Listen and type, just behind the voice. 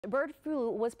Bird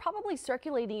flu was probably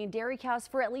circulating in dairy cows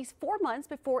for at least 4 months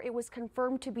before it was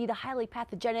confirmed to be the highly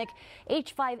pathogenic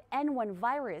H5N1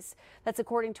 virus. That's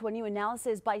according to a new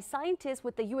analysis by scientists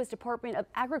with the U.S. Department of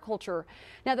Agriculture.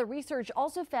 Now, the research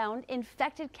also found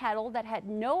infected cattle that had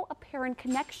no apparent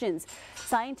connections.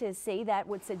 Scientists say that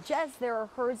would suggest there are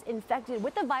herds infected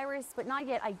with the virus but not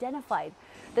yet identified.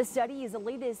 The study is the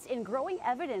latest in growing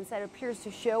evidence that appears to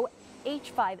show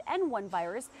H5N1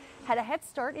 virus had a head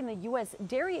start in the U.S.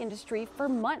 dairy industry for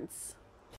months.